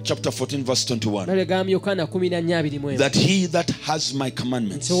in John chapter 14 verse 21 that he that has my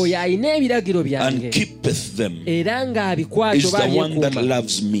commandments and keepeth them is the one that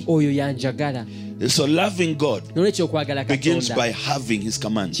loves me. So loving God begins by having his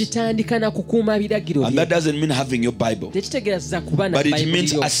commands. And that doesn't mean having your Bible, but it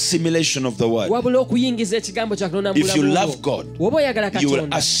means assimilation of the word. If you love God, you will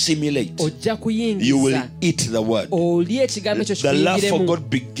assimilate. You will eat the word. The love for God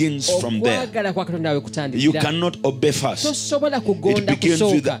begins from there. You cannot obey first. It begins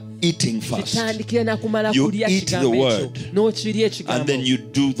with eating first. You eat the word, and then you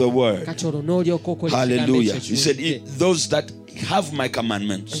do the word. Hallelujah. He said, those that have my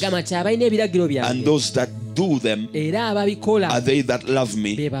commandments and those that do them are they that love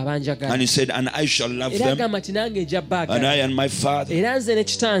me. And he said, and I shall love them, and I and my Father,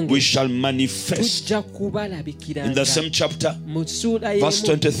 we shall manifest. In the same chapter, verse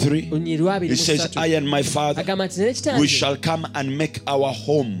 23, he says, I and my Father, we shall come and make our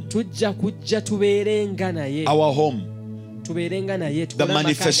home. Our home. The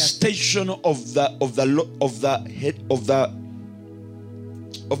manifestation of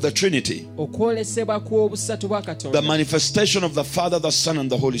the Trinity. The manifestation of the Father, the Son,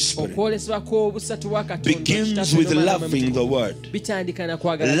 and the Holy Spirit begins with loving the Word,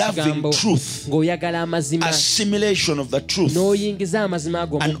 loving truth, assimilation of the truth,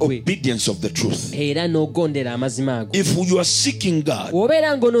 and obedience of the truth. If you are seeking God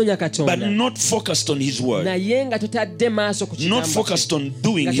but not focused on His Word, not focused on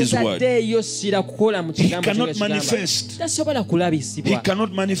doing His Word, He cannot manifest. He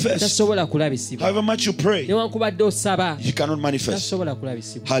cannot manifest. However much you pray, He cannot manifest.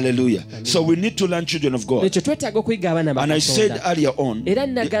 Hallelujah. So we need to learn, children of God. And I said earlier on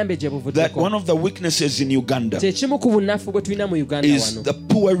that one of the weaknesses in Uganda is the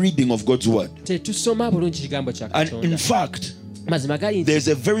poor reading of God's Word. And in fact, there's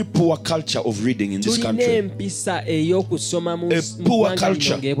a very poor culture of reading in this country. A poor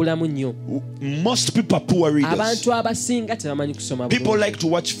culture. Most people are poor readers. People like to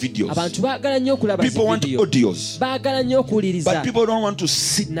watch videos. People want audios. But people don't want to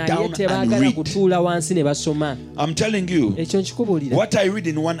sit down and read. I'm telling you, what I read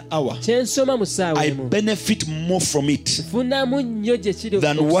in 1 hour, I benefit more from it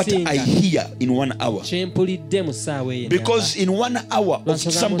than what I hear in 1 hour. Because in 1 hour of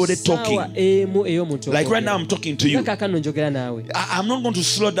somebody talking, like right now I'm talking to you, I'm not going to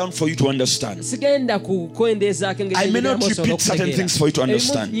slow down for you to understand. I may not repeat certain things for you to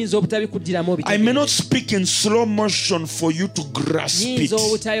understand. I may not speak in slow motion for you to grasp it.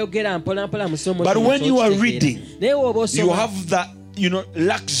 But when you are reading, you have that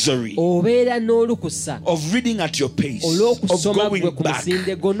luxury of reading at your pace, of going back,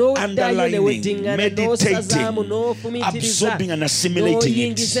 underlining, meditating, absorbing and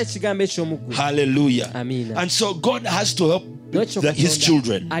assimilating it. Hallelujah. And so God has to help His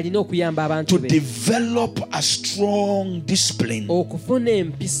children to develop a strong discipline of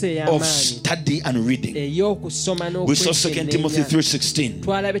study and reading. We saw 2 Timothy 3:16,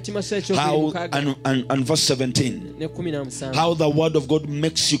 how and verse 17, how the Word of God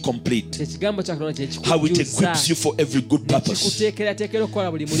makes you complete, how it equips you for every good purpose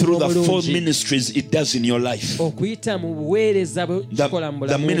through the 4 ministries it does in your life: the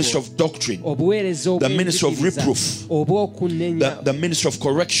ministry of doctrine, the ministry of reproof, the ministry of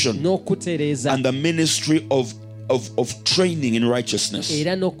correction, and the ministry of training in righteousness.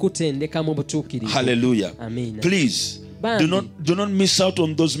 Hallelujah. Please do not miss out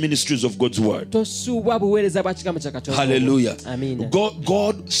on those ministries of God's Word. Hallelujah.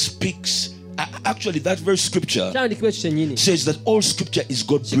 God speaks. Actually, that very scripture says that all scripture is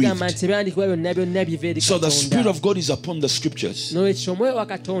God-breathed. So the Spirit of God is upon the scriptures. The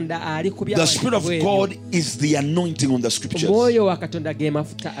Spirit of God is the anointing on the scriptures. He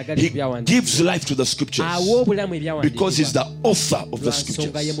gives life to the scriptures because He's the author of the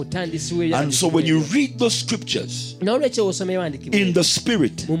scriptures. And so when you read those scriptures in the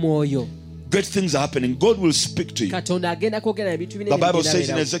Spirit, great things are happening. God will speak to you. The Bible says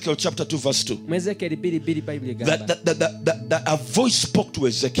in Ezekiel chapter 2 verse 2 that a voice spoke to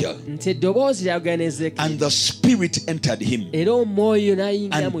Ezekiel, and the Spirit entered him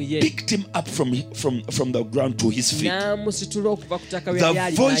and picked him up from the ground to his feet. The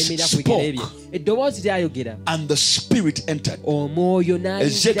voice spoke and the Spirit entered.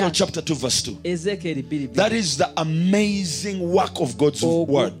 Ezekiel chapter 2 verse 2. That is the amazing work of God's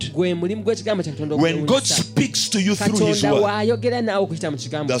Word. When God speaks to you through His Word,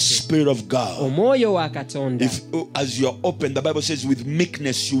 the Spirit of God, as you're open, the Bible says with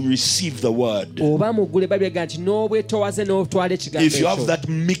meekness you receive the Word. If you have that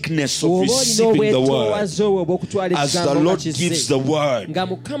meekness of receiving the Word, as the Lord gives the Word,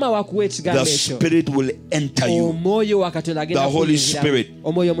 the Spirit will enter you. The Holy Spirit.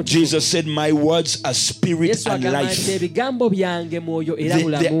 Jesus said, my words are spirit and life.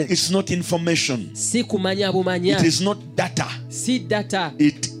 It's not information. It is not data.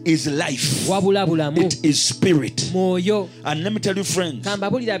 It is life. It is spirit. And let me tell you, friends,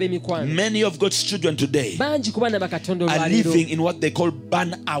 many of God's children today are living in what they call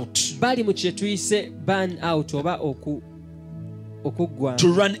burnout.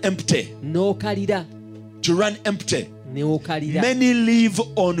 To run empty. To run empty. Many live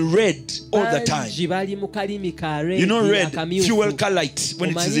on red all the time. You know red, fuel light,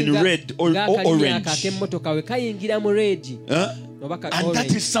 when it is in red or orange. And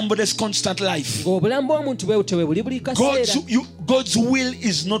that is somebody's constant life. God's will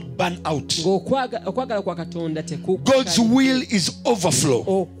is not burn out. God's will is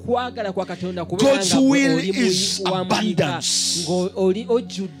overflow. God's will is abundance.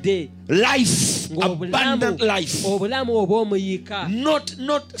 Life, abundant life. Not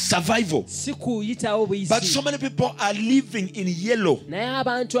survival. But so many people are living in yellow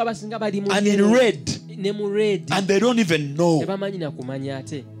and in red, and they don't even know.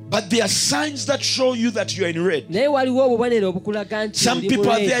 But there are signs that show you that you are in red. Some people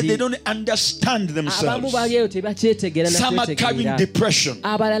are there, they don't understand themselves. Some are carrying depression,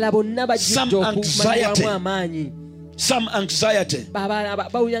 some anxiety,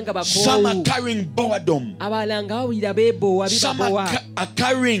 some are carrying boredom, some are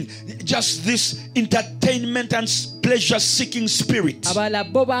carrying just this entertainment and pleasure seeking spirit.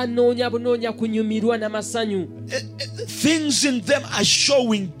 Things in them are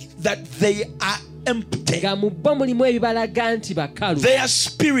showing that they are empty. Their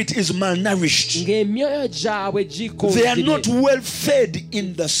spirit is malnourished. They are not well fed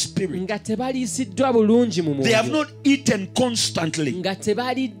in the spirit. They have not eaten constantly. You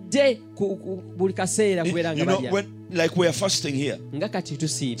know, when like we are fasting here,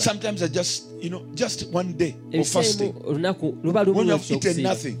 sometimes I just one day of fasting, when you have eaten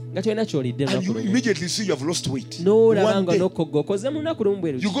nothing and you immediately see you have lost weight. One day, you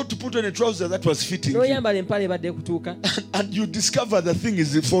go to put on a trouser that was fitting you, and you discover the thing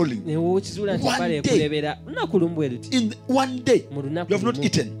is falling. In one day, you have not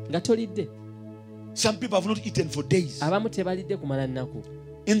eaten. Some people have not eaten for days.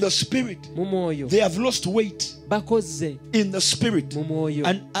 In the spirit, they have lost weight. In the spirit,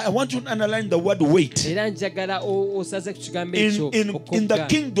 and I want to underline the word weight. In the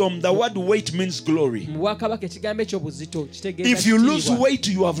kingdom, the word weight means glory. If you lose weight,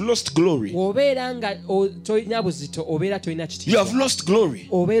 you have lost glory. You have lost glory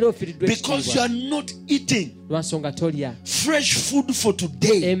because you are not eating fresh food for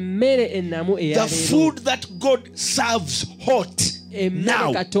today. The food that God serves hot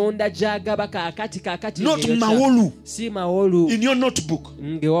now, not mawolu in your notebook.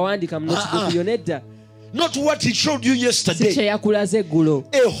 Not what he showed you yesterday. A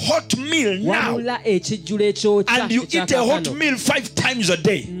hot meal now, and you eat a hot meal 5 times a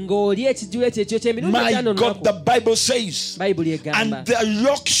day. My God, the Bible says, and the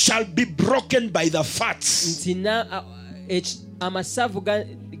yoke shall be broken by the fats.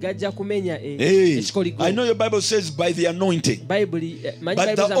 Hey, I know your Bible says by the anointing, but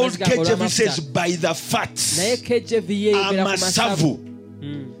the old KJV says by the fats. Amasavu.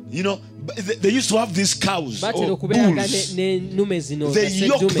 You know, they used to have these cows or bulls. They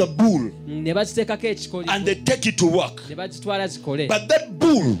yoke the bull and they take it to work. But that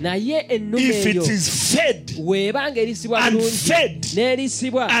bull, if it is fed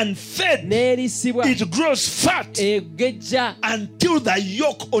and fed, it grows fat until the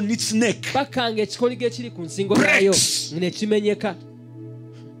yoke on its neck breaks.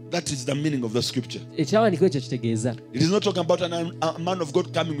 That is the meaning of the scripture. It is not talking about a man of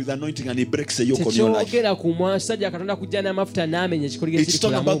God coming with anointing and he breaks a yoke on your life. It's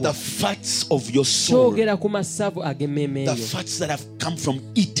talking about the fats of your soul. The fats that have come from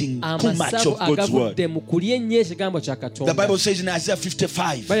eating too much of God's word. The Bible says in Isaiah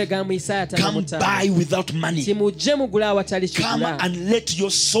 55, come buy without money. Come and let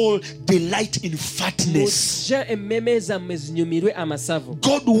your soul delight in fatness.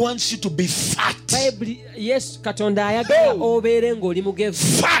 God wants you to be fat.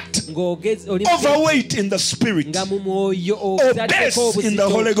 Fat. Overweight in the spirit. Obese in the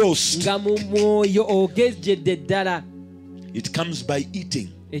Holy Ghost. It comes by eating.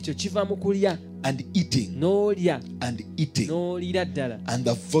 And eating and eating, and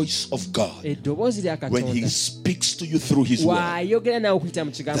the voice of God, when he speaks to you through his word,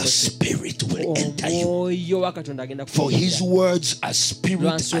 the spirit will enter you, for his words are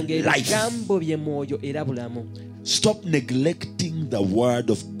spirit and life. Stop neglecting the word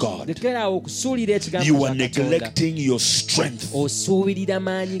of God. You are neglecting your strength. You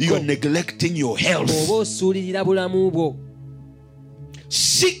are neglecting your health.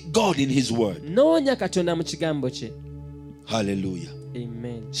 Seek God in his word. Hallelujah.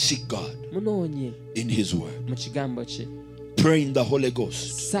 Amen. Seek God in his word. Pray in the Holy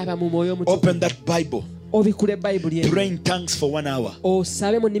Ghost. Open that Bible Pray in tongues for 1 hour.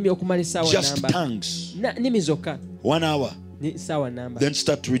 Just tongues. 1 hour. Then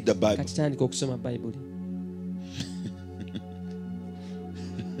start to read the Bible.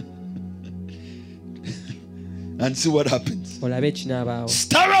 And see what happens.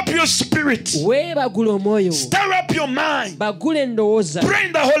 Stir up your spirit. Stir up your mind. Pray in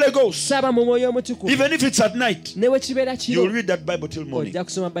the Holy Ghost. Even if it's at night, you'll read that Bible till morning.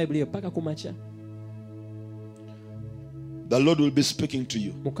 The Lord will be speaking to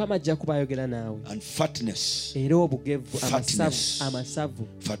you. And fatness.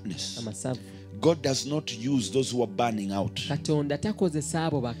 Fatness. God does not use those who are burning out. He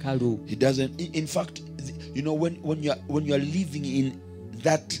doesn't. In fact, you know, when you are living in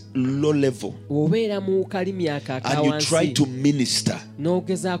that low level and you try to minister,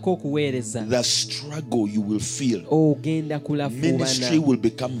 the struggle you will feel, ministry will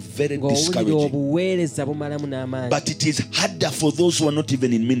become very discouraging. But it is harder for those who are not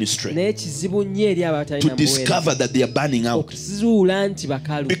even in ministry to discover that they are burning out,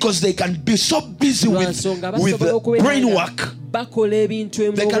 because they can be so busy with brain work. They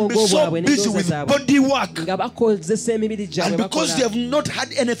can be so busy with body work, and because they have not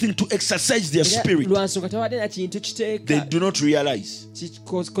had anything to exercise their spirit, they do not realize.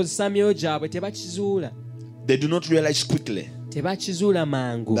 They do not realize quickly that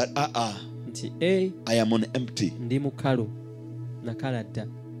I am on empty.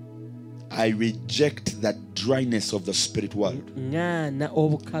 I reject that dryness of the spirit world.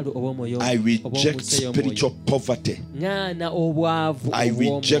 I reject spiritual poverty. I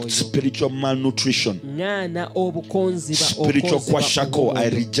reject spiritual malnutrition. Spiritual kwashako, I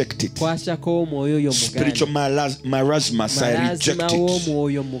reject it. Spiritual marasmus, I reject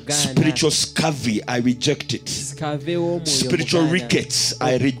it. Spiritual scurvy, I reject it. Spiritual rickets,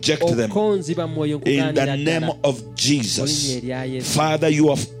 I reject them. In the name of Jesus. Father, you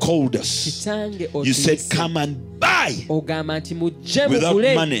have called us. You said, come and buy without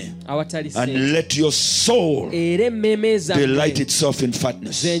money, and let your soul delight itself in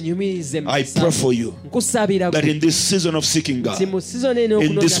fatness. I pray for you that in this season of seeking God,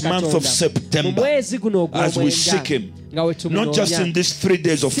 in this month of September, as we seek Him, not just in these 3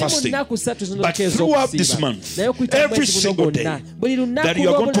 days of fasting, but throughout this month, every single day, that you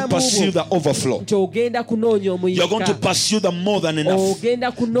are going to pursue the overflow. You are going to pursue the more than enough,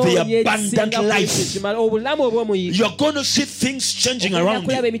 the abundant life. You are going to see things changing around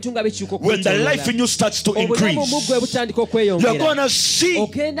you. When the life in you starts to increase, you are going to see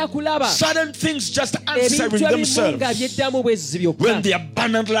certain things just answering themselves when the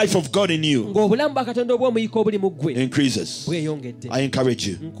abundant life of God in you increases. I encourage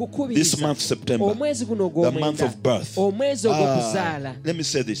you, this month September, the month of birth. Let me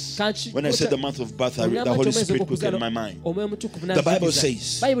say this. When I say the month of birth, the Holy Spirit was in my mind. The Bible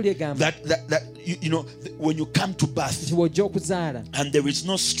says that you know, when you come to birth and there is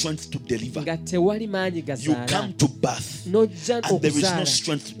no strength to deliver, you come to birth and there is no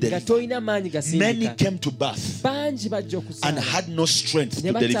strength to deliver. Many came to birth and had no strength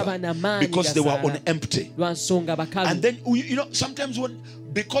to deliver because they were on empty. And then, you know, sometimes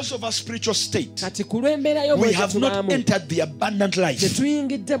because of our spiritual state, we have not entered the abundant life.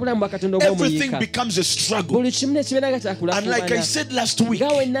 Everything becomes a struggle. And like I said last week,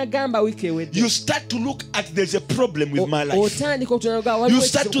 you start to look at there's a problem with my life. You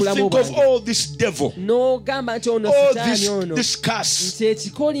start to think of all this devil, all this curse.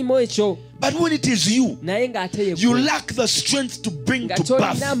 But when it is you, you lack the strength to bring to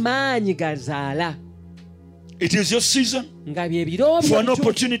birth. It is your season for an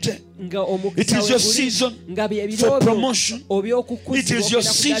opportunity. It is your season for promotion. It is your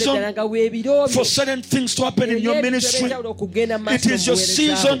season for certain things to happen in your ministry. It is your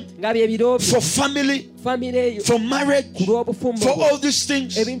season for family, for marriage, for all these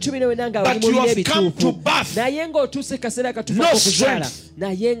things. But you have come to birth. No strength.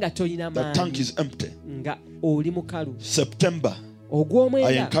 The tank is empty. September,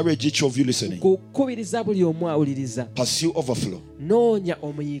 I encourage each of you listening. Pursue overflow.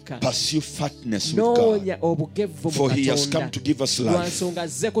 Pursue fatness with God. For He has come to give us life,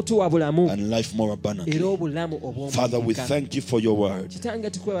 and life more abundantly. Father, we thank you for your word.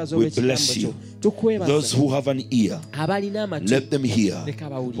 We bless you. Those who have an ear, let them hear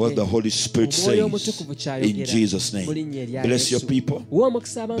what the Holy Spirit says. In Jesus' name. Bless your people.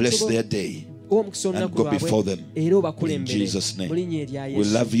 Bless their day. And go before them. In Jesus' name. We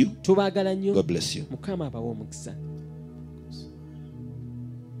love you. God bless you.